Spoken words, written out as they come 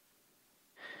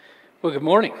Well, good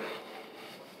morning.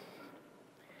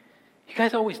 You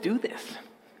guys always do this.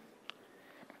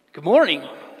 Good morning.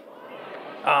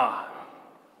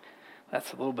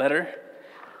 That's a little better.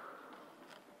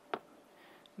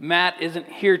 Matt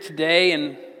isn't here today,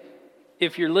 and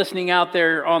if you're listening out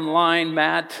there online,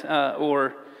 Matt,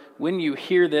 or when you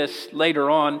hear this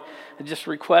later on, I just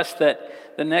request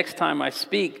that the next time I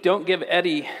speak, don't give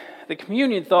Eddie the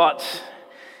communion thoughts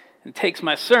and takes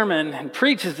my sermon and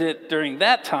preaches it during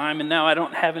that time, and now I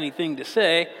don't have anything to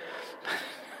say.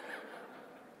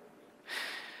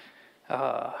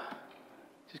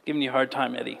 Just giving you a hard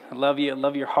time, Eddie. I love you. I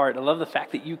love your heart. I love the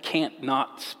fact that you can't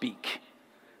not speak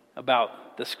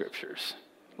about the scriptures.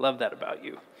 Love that about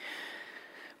you.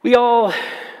 We all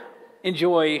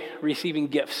enjoy receiving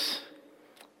gifts,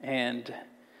 and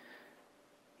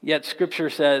yet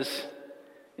scripture says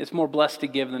it's more blessed to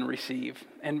give than receive.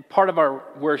 And part of our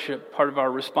worship, part of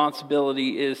our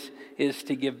responsibility is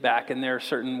to give back. And there are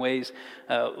certain ways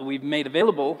we've made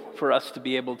available for us to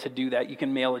be able to do that. You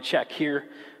can mail a check here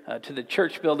to the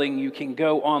church building. You can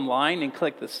go online and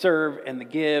click the serve and the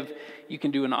give. You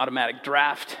can do an automatic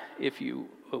draft if you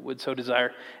would so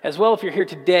desire. As well, if you're here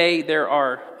today, there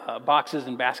are boxes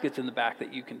and baskets in the back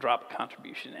that you can drop a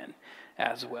contribution in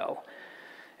as well.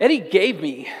 Eddie gave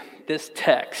me this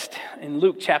text in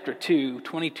Luke chapter 2,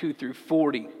 22 through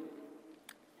 40.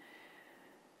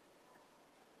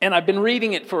 And I've been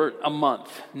reading it for a month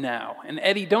now. And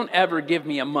Eddie, don't ever give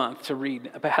me a month to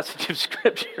read a passage of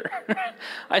scripture.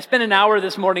 I spent an hour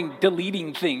this morning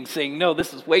deleting things, saying, no,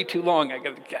 this is way too long. I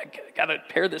got to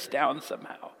pare this down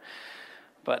somehow.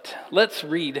 But let's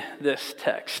read this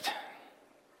text.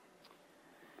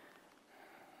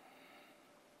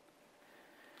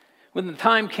 When the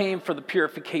time came for the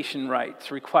purification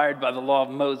rites required by the law of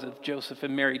Moses, Joseph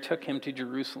and Mary took him to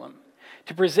Jerusalem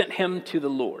to present him to the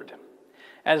Lord.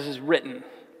 As is written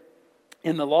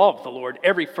in the law of the Lord,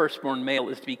 every firstborn male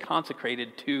is to be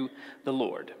consecrated to the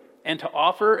Lord, and to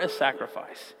offer a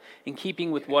sacrifice in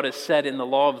keeping with what is said in the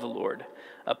law of the Lord,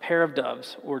 a pair of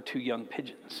doves or 2 young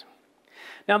pigeons.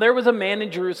 Now there was a man in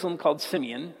Jerusalem called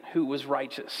Simeon who was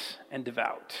righteous and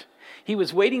devout. He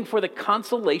was waiting for the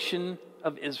consolation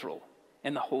of Israel,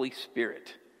 and the Holy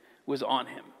Spirit was on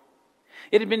him.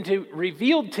 It had been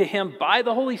revealed to him by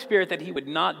the Holy Spirit that he would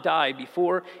not die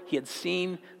before he had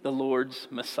seen the Lord's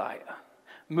Messiah.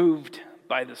 Moved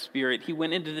by the Spirit, he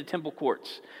went into the temple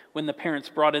courts when the parents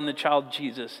brought in the child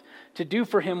Jesus to do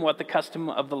for him what the custom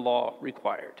of the law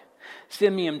required.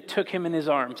 Simeon took him in his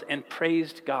arms and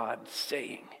praised God,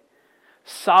 saying,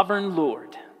 "Sovereign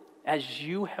Lord, as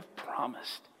you have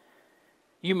promised,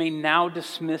 you may now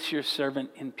dismiss your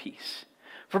servant in peace.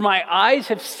 For my eyes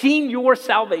have seen your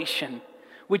salvation,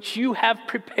 which you have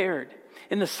prepared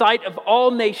in the sight of all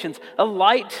nations, a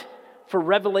light for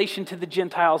revelation to the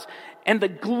Gentiles and the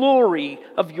glory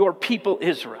of your people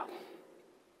Israel."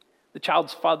 The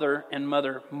child's father and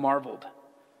mother marveled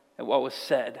at what was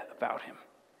said about him.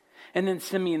 And then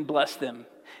Simeon blessed them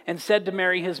and said to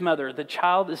Mary his mother, "The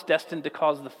child is destined to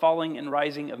cause the falling and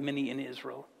rising of many in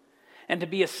Israel, and to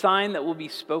be a sign that will be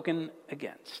spoken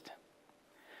against,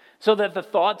 so that the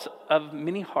thoughts of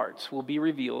many hearts will be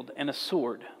revealed, and a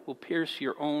sword will pierce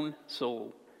your own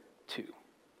soul too."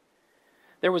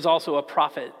 There was also a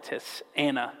prophetess,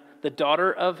 Anna, the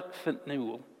daughter of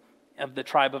Phanuel of the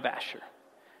tribe of Asher.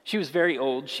 She was very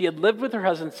old. She had lived with her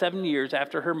husband 7 years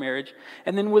after her marriage,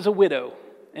 and then was a widow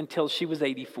until she was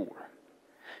 84.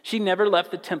 She never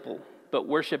left the temple, but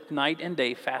worshipped night and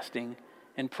day, fasting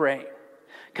and praying.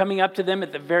 Coming up to them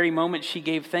at the very moment, she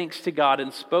gave thanks to God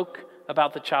and spoke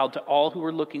about the child to all who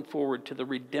were looking forward to the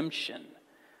redemption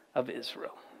of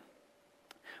Israel.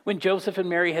 When Joseph and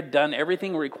Mary had done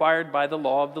everything required by the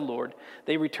law of the Lord,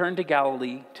 they returned to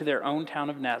Galilee, to their own town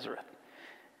of Nazareth.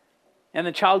 And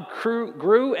the child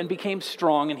grew and became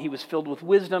strong, and he was filled with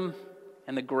wisdom,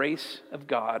 and the grace of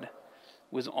God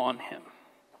was on him.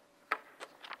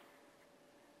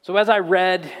 So as I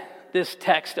read this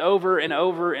text over and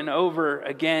over and over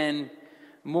again,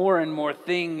 more and more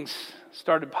things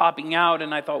started popping out,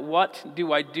 and I thought, what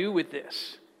do I do with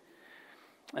this?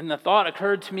 And the thought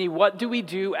occurred to me, what do we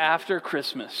do after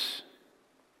Christmas?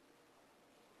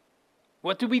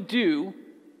 What do we do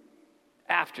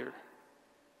after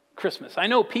Christmas? I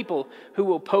know people who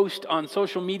will post on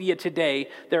social media today,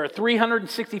 there are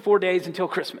 364 days until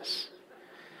Christmas.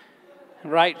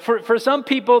 Right? For some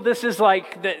people, this is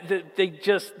like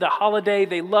the holiday.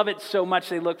 They love it so much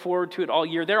they look forward to it all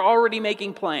year. They're already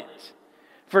making plans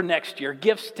for next year.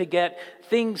 Gifts to get,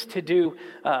 things to do,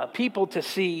 people to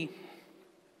see.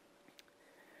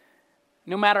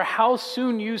 No matter how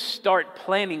soon you start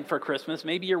planning for Christmas,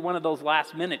 maybe you're one of those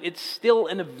last minute, it's still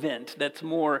an event that's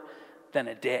more than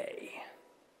a day.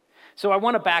 So I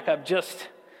want to back up just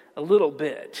a little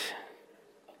bit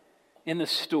in the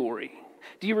story.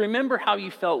 Do you remember how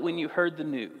you felt when you heard the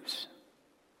news?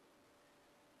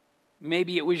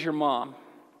 Maybe it was your mom.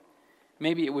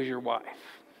 Maybe it was your wife.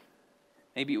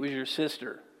 Maybe it was your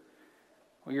sister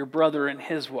or your brother and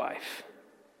his wife.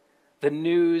 The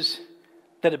news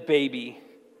that a baby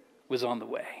was on the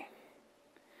way.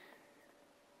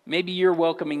 Maybe you're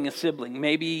welcoming a sibling,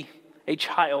 maybe a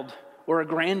child or a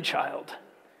grandchild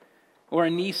or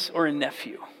a niece or a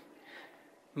nephew.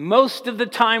 Most of the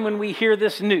time when we hear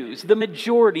this news,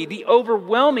 the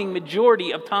overwhelming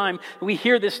majority of time we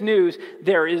hear this news,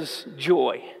 there is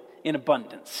joy in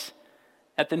abundance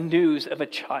at the news of a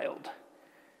child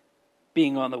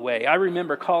being on the way. I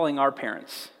remember calling our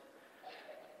parents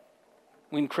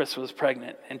when Chris was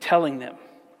pregnant and telling them.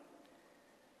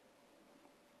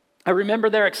 I remember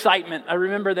their excitement. I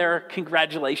remember their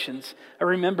congratulations. I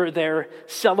remember their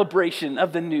celebration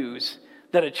of the news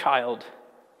that a child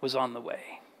was on the way.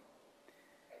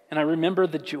 And I remember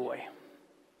the joy.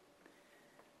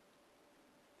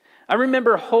 I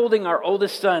remember holding our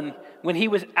oldest son when he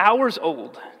was hours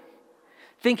old,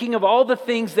 thinking of all the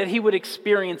things that he would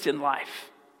experience in life.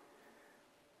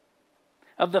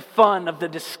 Of the fun, of the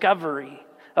discovery,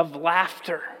 of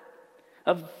laughter,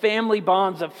 of family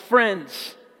bonds, of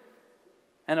friends,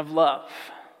 and of love.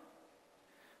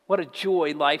 What a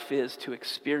joy life is to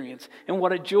experience, and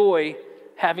what a joy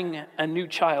having a new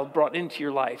child brought into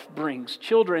your life brings.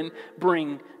 Children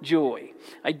bring joy.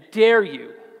 I dare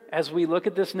you, as we look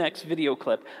at this next video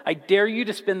clip, I dare you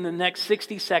to spend the next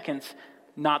 60 seconds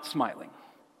not smiling.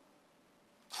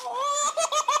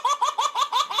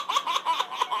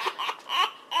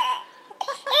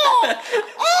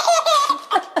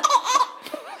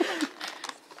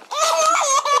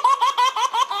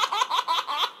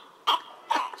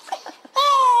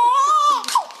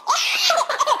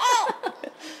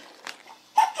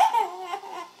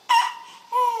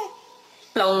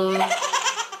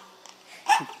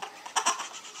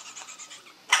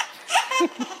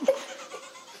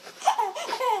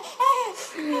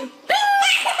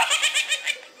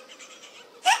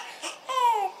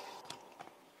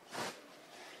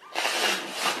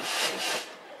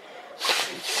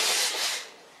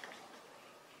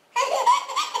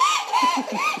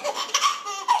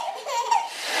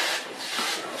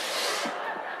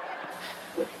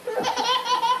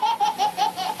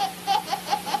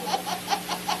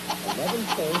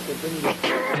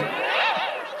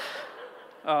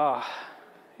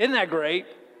 Isn't that great?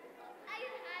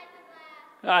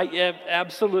 Yeah,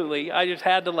 absolutely. I just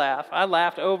had to laugh. I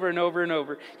laughed over and over and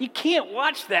over. You can't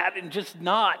watch that and just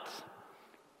not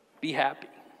be happy.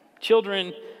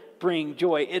 Children bring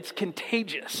joy. It's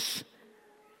contagious.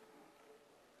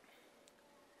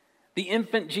 The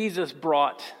infant Jesus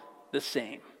brought the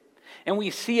same. And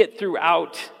we see it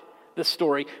throughout the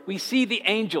story. We see the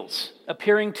angels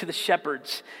appearing to the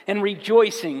shepherds and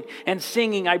rejoicing and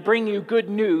singing, "I bring you good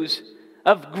news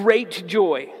of great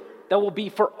joy that will be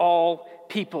for all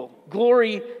people.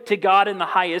 Glory to God in the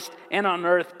highest, and on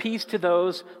earth peace to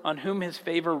those on whom his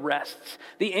favor rests."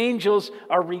 The angels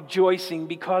are rejoicing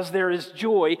because there is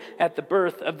joy at the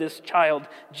birth of this child,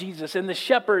 Jesus. And the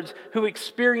shepherds who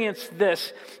experience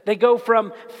this, they go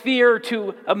from fear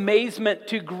to amazement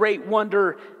to great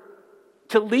wonder,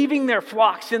 to leaving their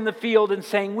flocks in the field and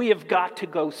saying, "We have got to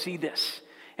go see this."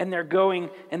 And they're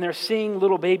going and they're seeing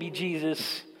little baby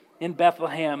Jesus in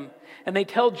Bethlehem. And they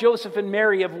tell Joseph and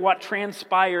Mary of what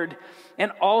transpired,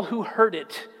 and all who heard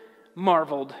it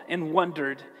marveled and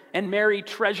wondered. And Mary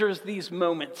treasures these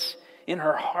moments in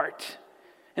her heart.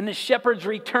 And the shepherds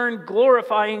returned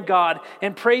glorifying God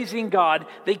and praising God.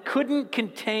 They couldn't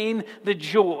contain the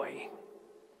joy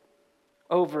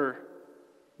over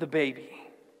the baby,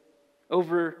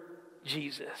 over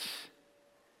Jesus.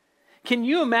 Can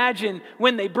you imagine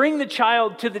when they bring the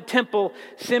child to the temple,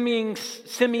 Simeon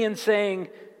saying,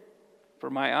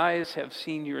 "For my eyes have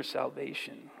seen your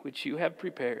salvation, which you have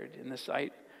prepared in the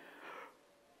sight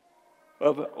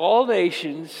of all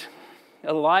nations,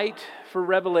 a light for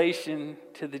revelation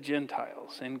to the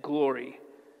Gentiles and glory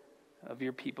of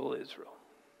your people Israel."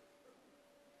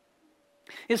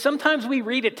 And sometimes we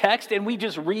read a text and we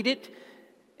just read it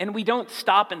and we don't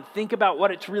stop and think about what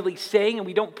it's really saying, and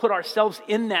we don't put ourselves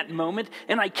in that moment.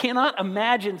 And I cannot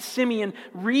imagine Simeon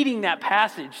reading that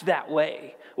passage that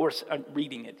way, or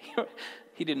reading it.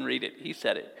 He didn't read it, he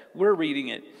said it. We're reading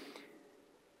it.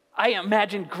 I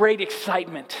imagine great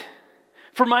excitement.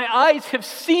 "For my eyes have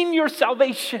seen your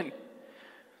salvation."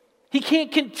 He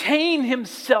can't contain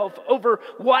himself over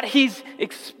what he's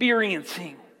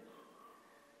experiencing.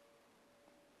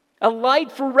 A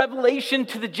light for revelation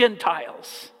to the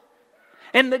Gentiles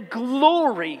and the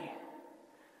glory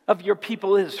of your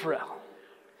people Israel.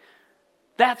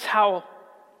 That's how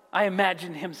I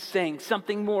imagine him saying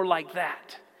something more like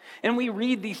that. And we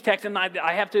read these texts, and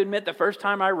I have to admit, the first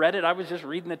time I read it, I was just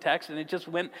reading the text, and it just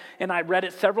went, and I read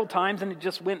it several times, and it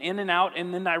just went in and out,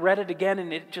 and then I read it again,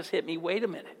 and it just hit me, wait a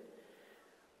minute.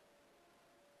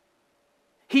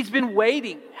 He's been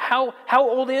waiting. How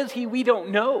old is he? We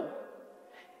don't know.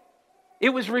 It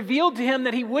was revealed to him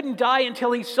that he wouldn't die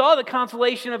until he saw the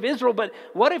consolation of Israel. But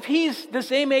what if he's the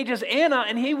same age as Anna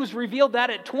and he was revealed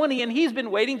that at 20 and he's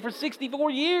been waiting for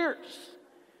 64 years?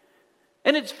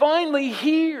 And it's finally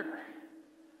here.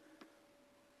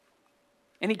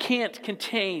 And he can't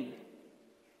contain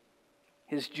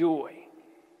his joy.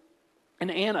 And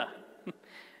Anna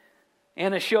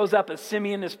shows up as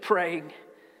Simeon is praying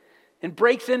and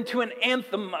breaks into an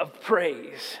anthem of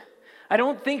praise. I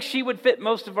don't think she would fit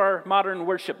most of our modern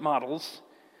worship models.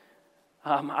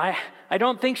 I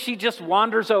don't think she just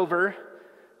wanders over.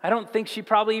 I don't think she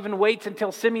probably even waits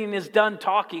until Simeon is done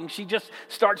talking. She just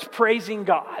starts praising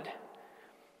God.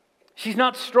 She's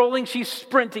not strolling, she's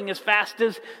sprinting as fast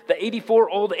as the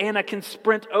 84-year-old Anna can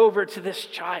sprint over to this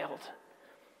child.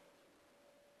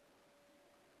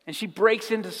 And she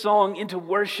breaks into song, into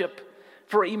worship,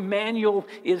 for Emmanuel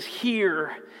is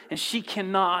here, and she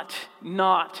cannot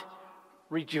not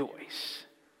rejoice.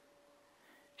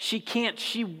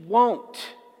 She won't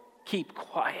keep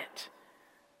quiet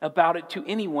about it to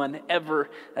anyone ever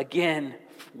again.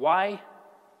 Why?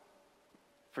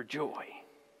 For joy.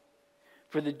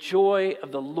 For the joy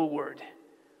of the Lord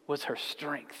was her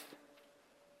strength.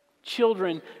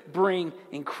 Children bring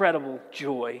incredible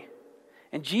joy.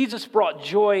 And Jesus brought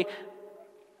joy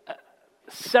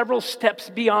several steps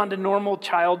beyond a normal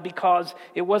child, because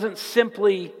it wasn't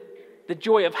simply the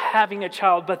joy of having a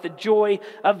child, but the joy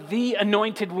of the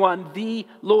anointed one, the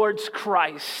Lord's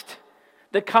Christ,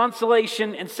 the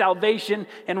consolation and salvation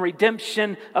and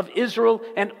redemption of Israel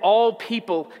and all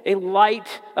people, a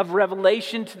light of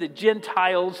revelation to the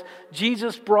Gentiles.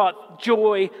 Jesus brought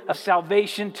joy of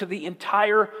salvation to the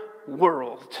entire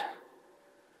world.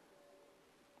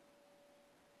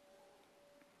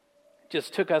 It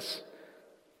just took us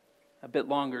a bit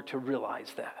longer to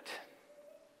realize that.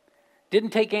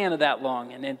 Didn't take Anna that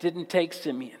long, and it didn't take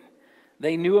Simeon.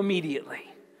 They knew immediately,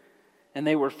 and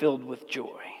they were filled with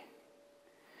joy.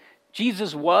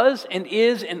 Jesus was and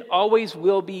is and always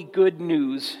will be good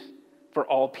news for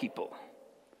all people.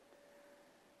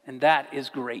 And that is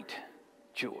great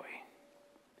joy.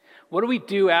 What do we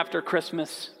do after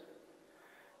Christmas?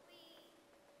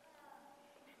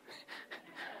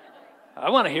 I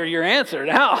want to hear your answer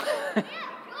now.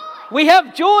 We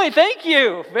have joy. Thank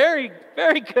you. Very,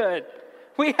 very good.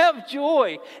 We have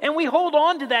joy, and we hold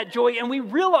on to that joy, and we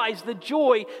realize the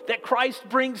joy that Christ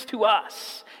brings to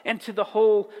us and to the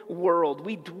whole world.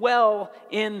 We dwell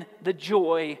in the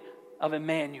joy of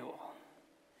Emmanuel.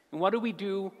 And what do we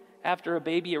do after a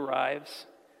baby arrives?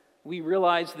 We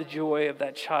realize the joy of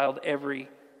that child every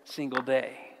single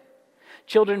day.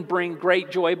 Children bring great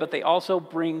joy, but they also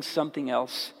bring something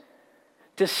else.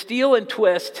 To steal and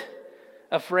twist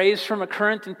a phrase from a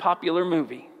current and popular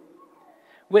movie,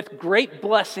 with great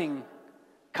blessing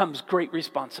comes great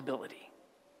responsibility.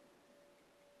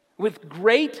 With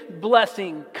great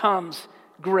blessing comes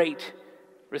great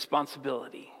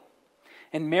responsibility.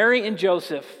 And Mary and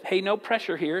Joseph, hey, no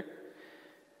pressure here.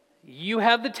 You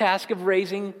have the task of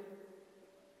raising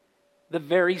the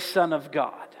very Son of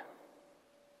God.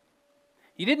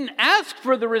 You didn't ask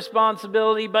for the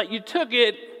responsibility, but you took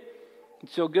it,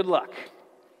 so good luck.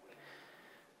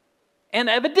 And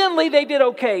evidently they did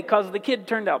okay, because the kid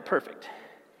turned out perfect.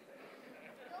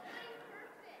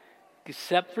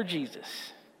 Except for Jesus.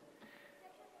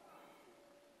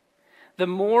 The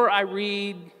more I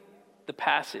read the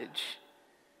passage,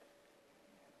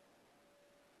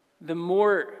 the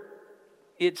more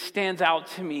it stands out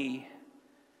to me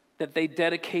that they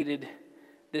dedicated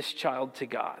this child to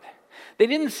God. They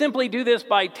didn't simply do this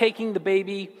by taking the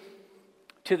baby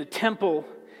to the temple,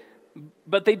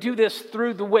 but they do this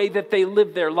through the way that they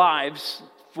live their lives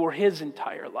for his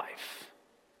entire life.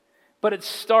 But it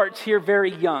starts here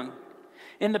very young.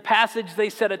 In the passage, they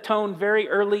set a tone very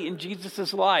early in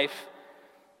Jesus' life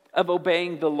of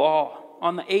obeying the law.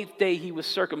 On the 8th day, he was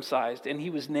circumcised and he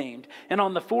was named. And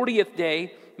on the 40th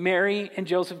day, Mary and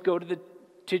Joseph go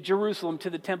to Jerusalem, to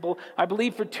the temple, I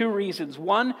believe for 2 reasons.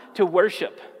 One, to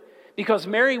worship, because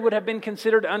Mary would have been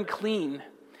considered unclean.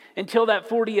 until that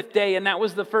 40th day, and that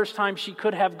was the first time she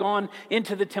could have gone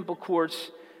into the temple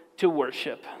courts to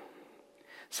worship.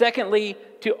 Secondly,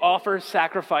 to offer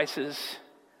sacrifices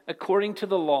according to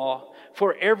the law,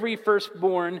 for every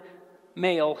firstborn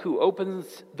male who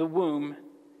opens the womb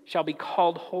shall be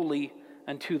called holy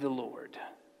unto the Lord.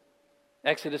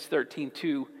 Exodus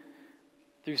 13:2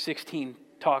 through 16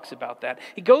 talks about that.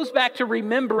 It goes back to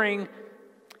remembering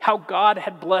how God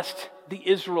had blessed the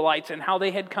Israelites and how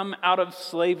they had come out of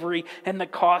slavery and the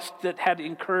cost that had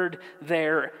incurred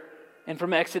there. And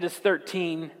from Exodus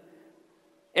 13,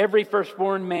 every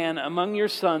firstborn man among your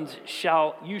sons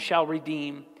you shall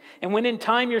redeem. And when in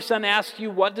time your son asks you,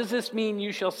 what does this mean?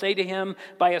 You shall say to him,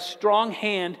 by a strong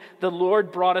hand the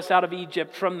Lord brought us out of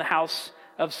Egypt from the house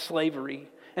of slavery.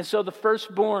 And so the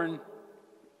firstborn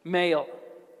male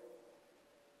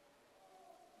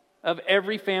of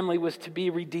every family was to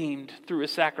be redeemed through a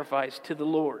sacrifice to the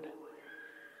Lord.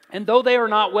 And though they are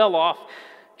not well off,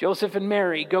 Joseph and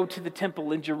Mary go to the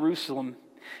temple in Jerusalem,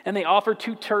 and they offer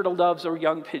 2 turtle doves or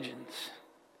young pigeons.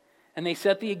 And they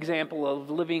set the example of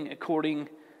living according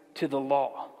to the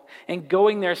law. And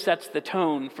going there sets the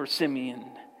tone for Simeon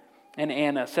and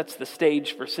Anna, sets the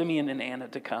stage for Simeon and Anna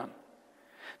to come.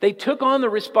 They took on the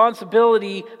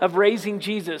responsibility of raising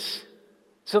Jesus,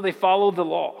 so they followed the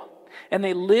law. And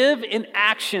they live in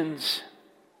actions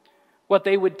what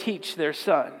they would teach their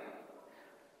son,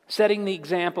 setting the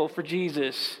example for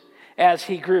Jesus as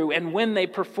he grew. And when they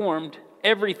performed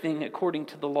everything according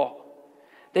to the law,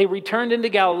 they returned into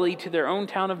Galilee to their own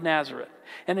town of Nazareth.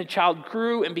 And the child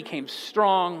grew and became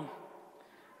strong,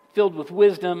 filled with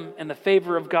wisdom, and the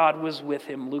favor of God was with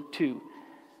him. Luke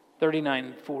 2:39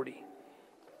 and 40.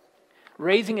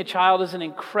 Raising a child is an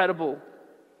incredible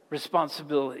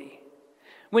responsibility.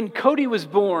 When Cody was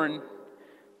born,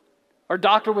 our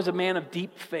doctor was a man of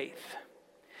deep faith.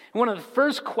 One of the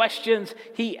first questions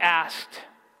he asked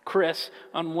Chris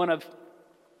on one of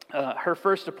her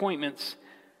first appointments,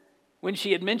 when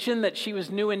she had mentioned that she was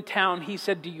new in town, he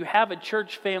said, do you have a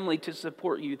church family to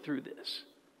support you through this?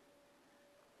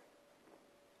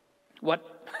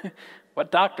 What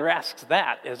doctor asks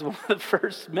that as one of the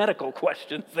first medical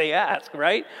questions they ask,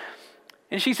 right?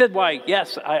 And she said, why,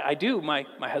 yes, I do. My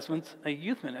husband's a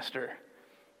youth minister.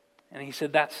 And he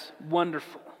said, that's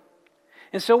wonderful.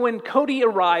 And so when Cody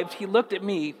arrived, he looked at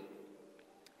me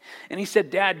and he said,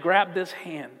 Dad, grab this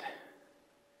hand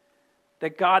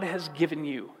that God has given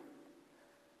you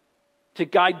to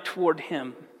guide toward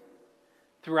him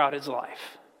throughout his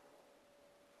life.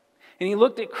 And he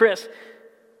looked at Chris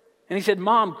and he said,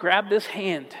 Mom, grab this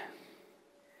hand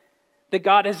that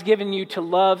God has given you to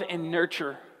love and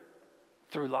nurture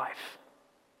through life.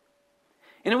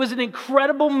 And it was an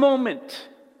incredible moment.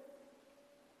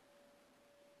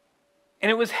 And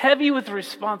it was heavy with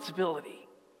responsibility.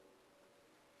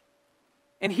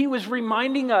 And he was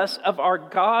reminding us of our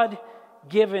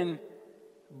God-given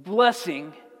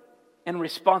blessing and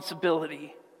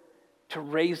responsibility to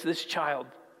raise this child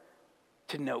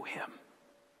to know him.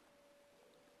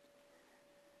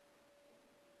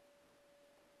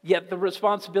 Yet the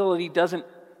responsibility doesn't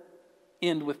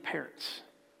end with parents.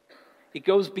 It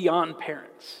goes beyond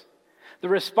parents. The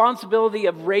responsibility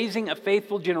of raising a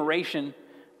faithful generation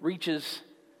reaches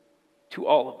to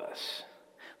all of us.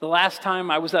 The last time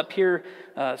I was up here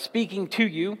speaking to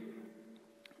you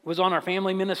was on our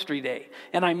family ministry day.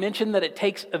 And I mentioned that it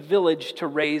takes a village to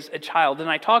raise a child. And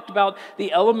I talked about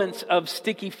the elements of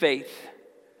sticky faith,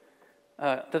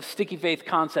 the sticky faith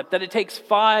concept, that it takes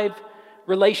 5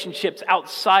 relationships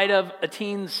outside of a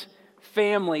teen's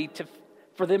family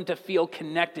for them to feel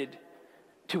connected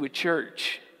to a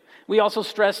church. We also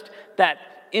stressed that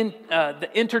in the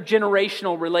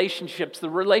intergenerational relationships, the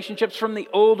relationships from the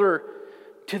older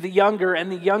to the younger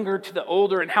and the younger to the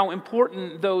older, and how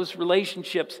important those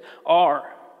relationships are.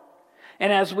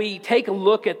 And as we take a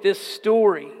look at this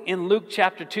story in Luke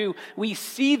chapter 2, we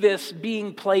see this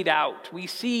being played out. We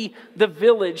see the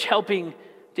village helping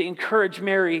to encourage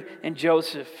Mary and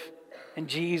Joseph and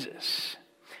Jesus.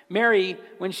 Mary,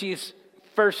 when she's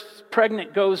first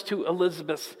pregnant, goes to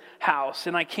Elizabeth's house.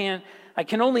 And I can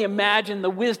only imagine the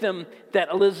wisdom that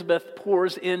Elizabeth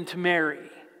pours into Mary,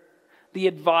 the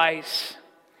advice,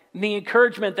 and the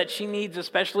encouragement that she needs,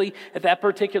 especially at that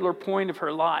particular point of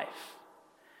her life.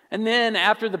 And then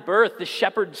after the birth, the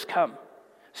shepherds come,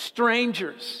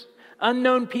 strangers,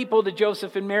 unknown people to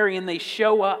Joseph and Mary, and they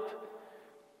show up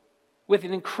with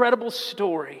an incredible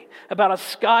story about a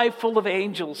sky full of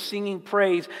angels singing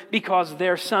praise because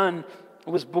their son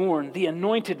was born. The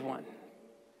anointed one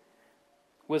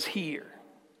was here.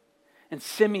 And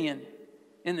Simeon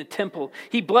in the temple,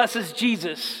 he blesses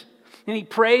Jesus And he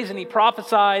prays and he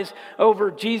prophesies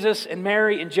over Jesus and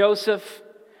Mary and Joseph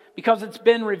because it's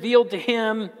been revealed to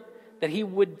him that he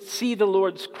would see the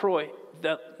Lord's Christ,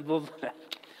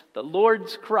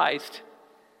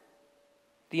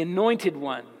 the anointed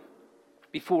one,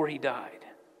 before he died.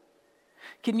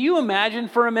 Can you imagine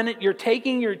for a minute you're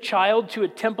taking your child to a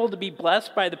temple to be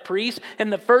blessed by the priest,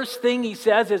 and the first thing he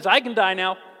says is, "I can die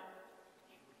now."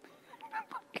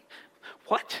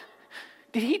 What?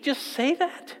 Did he just say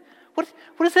that? What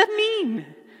does that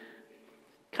mean?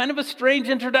 Kind of a strange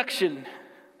introduction.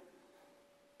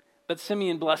 But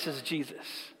Simeon blesses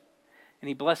Jesus, and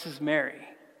he blesses Mary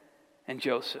and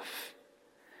Joseph.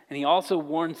 And he also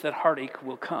warns that heartache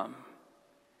will come.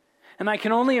 And I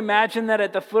can only imagine that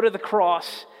at the foot of the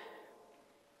cross,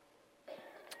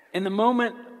 in the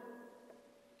moment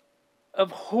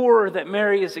of horror that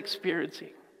Mary is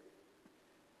experiencing,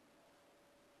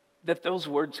 that those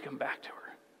words come back to her.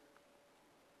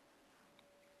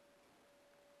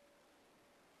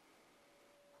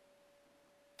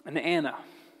 And Anna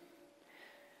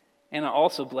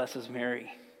also blesses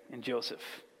Mary and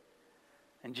Joseph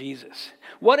and Jesus.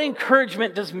 What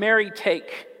encouragement does Mary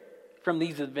take from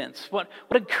these events? What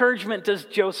encouragement does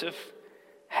Joseph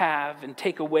have and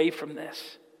take away from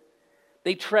this?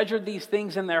 They treasure these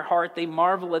things in their heart. They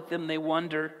marvel at them. They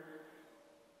wonder.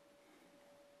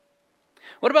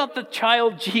 What about the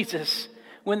child Jesus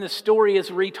when the story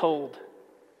is retold?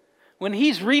 When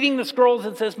he's reading the scrolls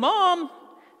and says, "Mom,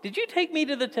 did you take me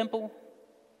to the temple?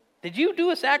 Did you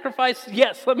do a sacrifice?"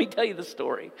 "Yes, let me tell you the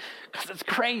story." Because it's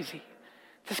crazy.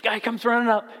 This guy comes running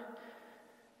up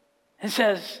and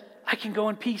says, "I can go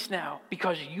in peace now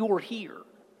because you're here."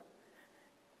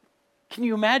 Can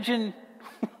you imagine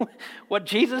what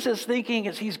Jesus is thinking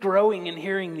as he's growing and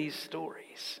hearing these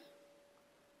stories?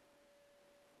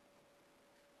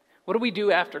 What do we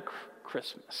do after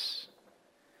Christmas?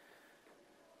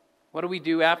 What do we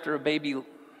do after a baby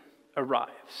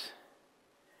arrives?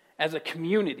 As a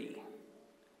community,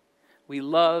 we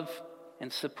love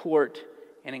and support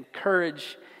and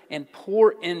encourage and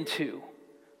pour into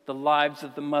the lives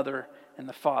of the mother and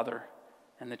the father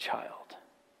and the child.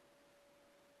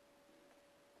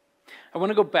 I want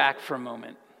to go back for a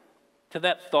moment to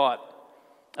that thought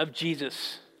of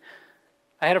Jesus.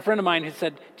 I had a friend of mine who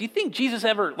said, "Do you think Jesus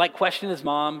ever questioned his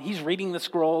mom?" He's reading the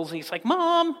scrolls and he's like,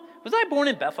 "Mom, was I born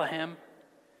in Bethlehem?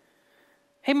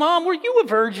 Hey, Mom, were you a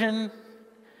virgin?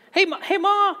 Hey,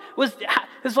 Mom,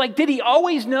 did he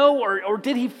always know or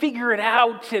did he figure it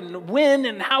out? And when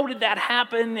and how did that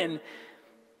happen?" And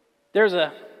there's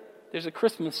a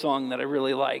Christmas song that I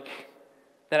really like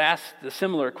that asks the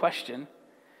similar question.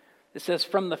 It says,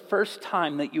 "From the first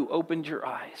time that you opened your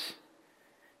eyes,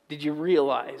 did you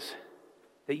realize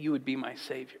that you would be my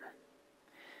Savior?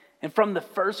 And from the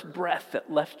first breath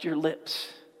that left your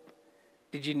lips,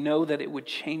 did you know that it would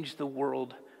change the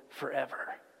world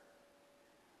forever?"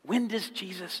 When does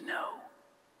Jesus know?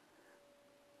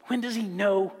 When does he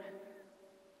know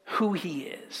who he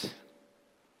is?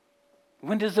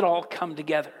 When does it all come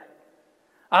together?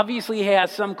 Obviously, he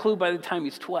has some clue by the time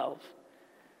he's 12.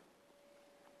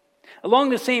 Along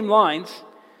the same lines,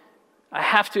 I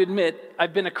have to admit,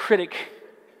 I've been a critic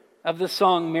of the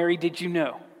song, "Mary, Did You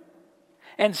Know?"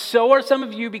 And so are some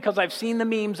of you because I've seen the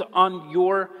memes on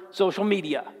your social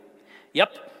media.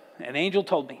 Yep, an angel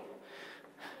told me.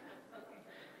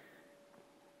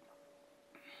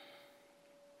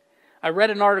 I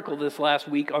read an article this last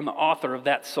week on the author of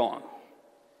that song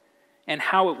and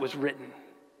how it was written.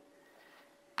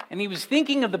 And he was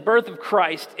thinking of the birth of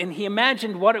Christ, and he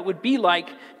imagined what it would be like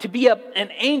to be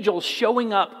an angel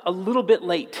showing up a little bit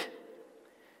late.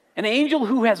 An angel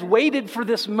who has waited for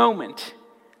this moment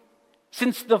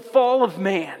since the fall of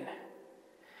man.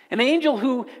 An angel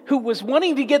who was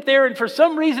wanting to get there and for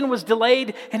some reason was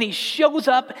delayed, and he shows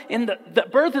up and the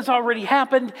birth has already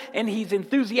happened, and he's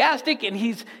enthusiastic and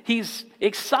he's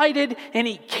excited, and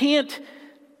he can't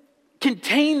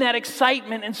contain that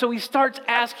excitement, and so he starts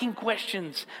asking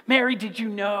questions. "Mary, did you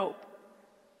know?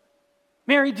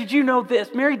 Mary, did you know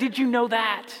this? Mary, did you know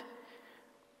that?"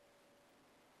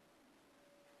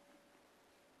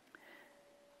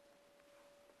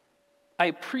 I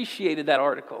appreciated that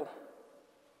article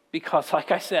because,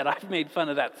 like I said, I've made fun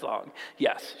of that song.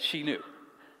 Yes, she knew.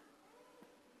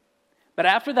 But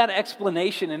after that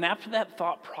explanation and after that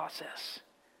thought process,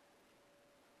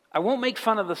 I won't make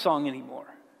fun of the song anymore.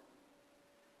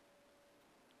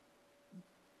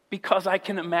 Because I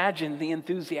can imagine the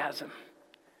enthusiasm.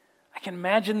 I can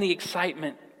imagine the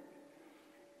excitement.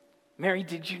 "Mary,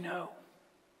 did you know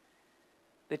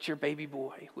that your baby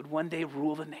boy would one day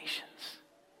rule the nations?"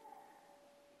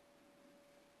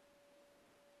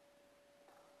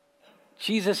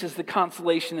 Jesus is the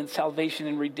consolation and salvation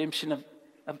and redemption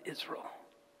of Israel.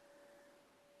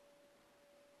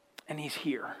 And he's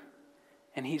here,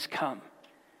 and he's come.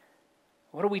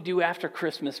 What do we do after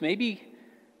Christmas? Maybe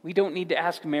we don't need to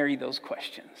ask Mary those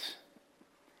questions.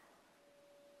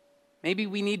 Maybe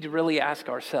we need to really ask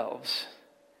ourselves,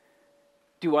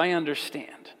 do I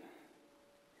understand?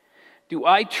 Do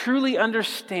I truly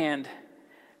understand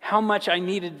how much I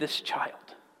needed this child?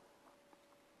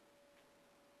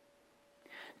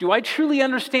 Do I truly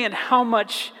understand how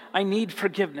much I need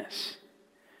forgiveness?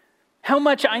 How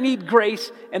much I need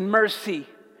grace and mercy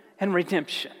and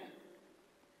redemption?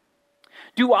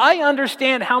 Do I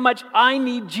understand how much I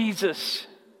need Jesus?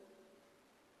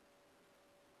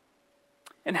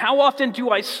 And how often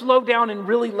do I slow down and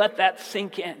really let that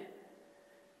sink in?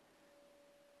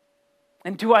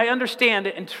 And do I understand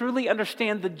it and truly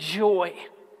understand the joy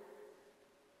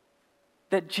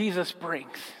that Jesus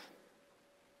brings?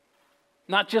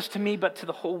 Not just to me, but to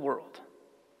the whole world.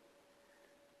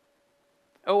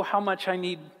 Oh, how much I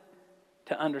need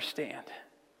to understand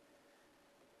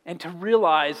and to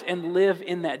realize and live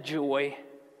in that joy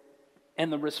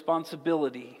and the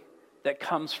responsibility that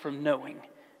comes from knowing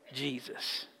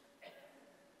Jesus.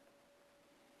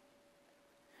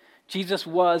 Jesus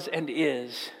was and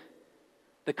is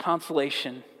the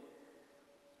consolation,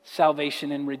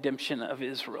 salvation, and redemption of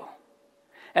Israel,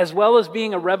 as well as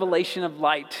being a revelation of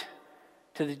light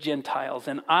to the Gentiles.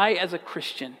 And I, as a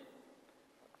Christian,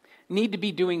 need to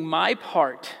be doing my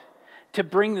part to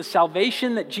bring the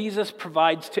salvation that Jesus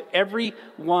provides to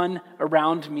everyone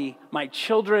around me, my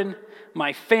children,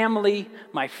 my family,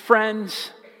 my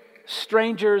friends,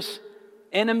 strangers,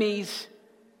 enemies,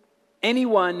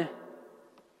 anyone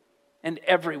and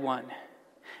everyone.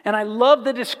 And I love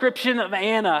the description of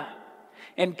Anna.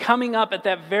 And coming up at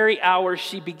that very hour,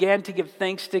 she began to give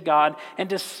thanks to God and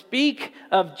to speak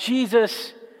of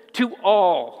Jesus to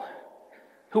all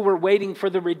who were waiting for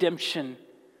the redemption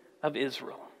of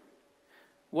Israel.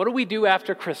 What do we do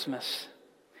after Christmas?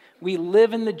 We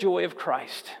live in the joy of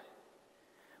Christ.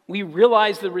 We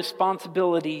realize the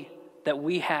responsibility that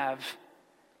we have,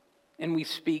 and we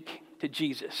speak to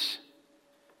Jesus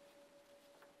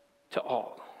to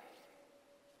all.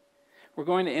 We're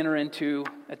going to enter into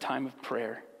a time of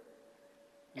prayer.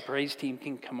 The praise team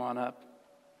can come on up.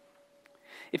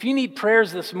 If you need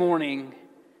prayers this morning,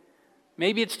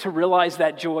 maybe it's to realize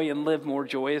that joy and live more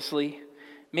joyously.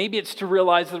 Maybe it's to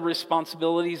realize the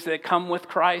responsibilities that come with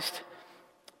Christ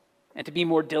and to be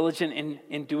more diligent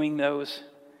in doing those.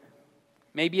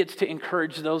 Maybe it's to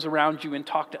encourage those around you and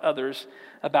talk to others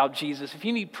about Jesus. If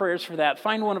you need prayers for that,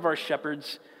 find one of our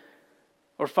shepherds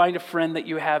or find a friend that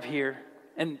you have here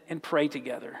and pray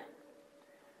together.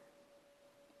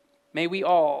 May we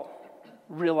all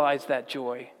realize that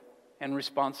joy and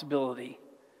responsibility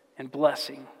and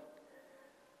blessing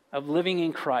of living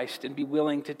in Christ and be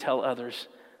willing to tell others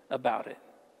about it.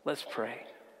 Let's pray.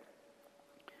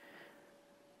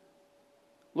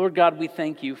 Lord God, we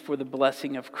thank you for the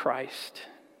blessing of Christ,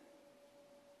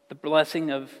 the blessing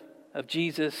of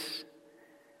Jesus,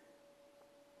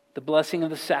 the blessing of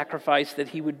the sacrifice that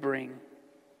he would bring,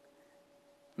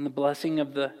 and the blessing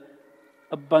of the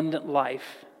abundant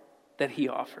life that he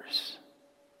offers.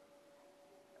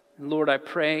 And Lord, I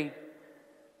pray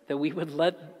that we would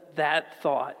let that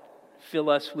thought fill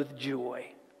us with joy,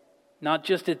 not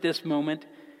just at this moment,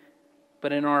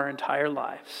 but in our entire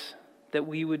lives, that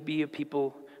we would be a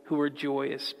people who are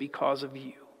joyous because of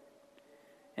you.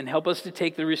 And help us to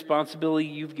take the responsibility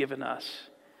you've given us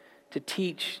to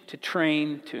teach, to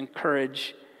train, to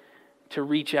encourage, to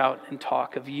reach out and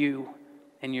talk of you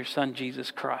and your Son, Jesus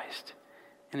Christ.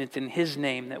 And it's in his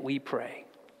name that we pray.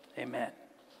 Amen.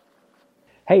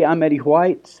 Hey, I'm Eddie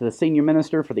White, the Senior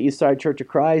Minister for the Eastside Church of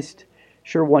Christ.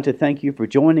 Sure want to thank you for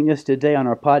joining us today on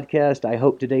our podcast. I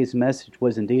hope today's message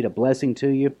was indeed a blessing to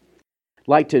you. I'd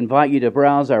like to invite you to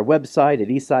browse our website at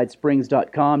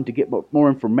eastsidesprings.com to get more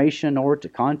information or to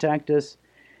contact us.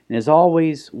 And as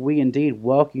always, we indeed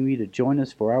welcome you to join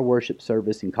us for our worship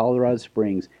service in Colorado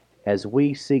Springs as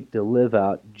we seek to live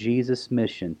out Jesus'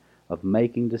 mission of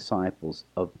making disciples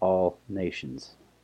of all nations.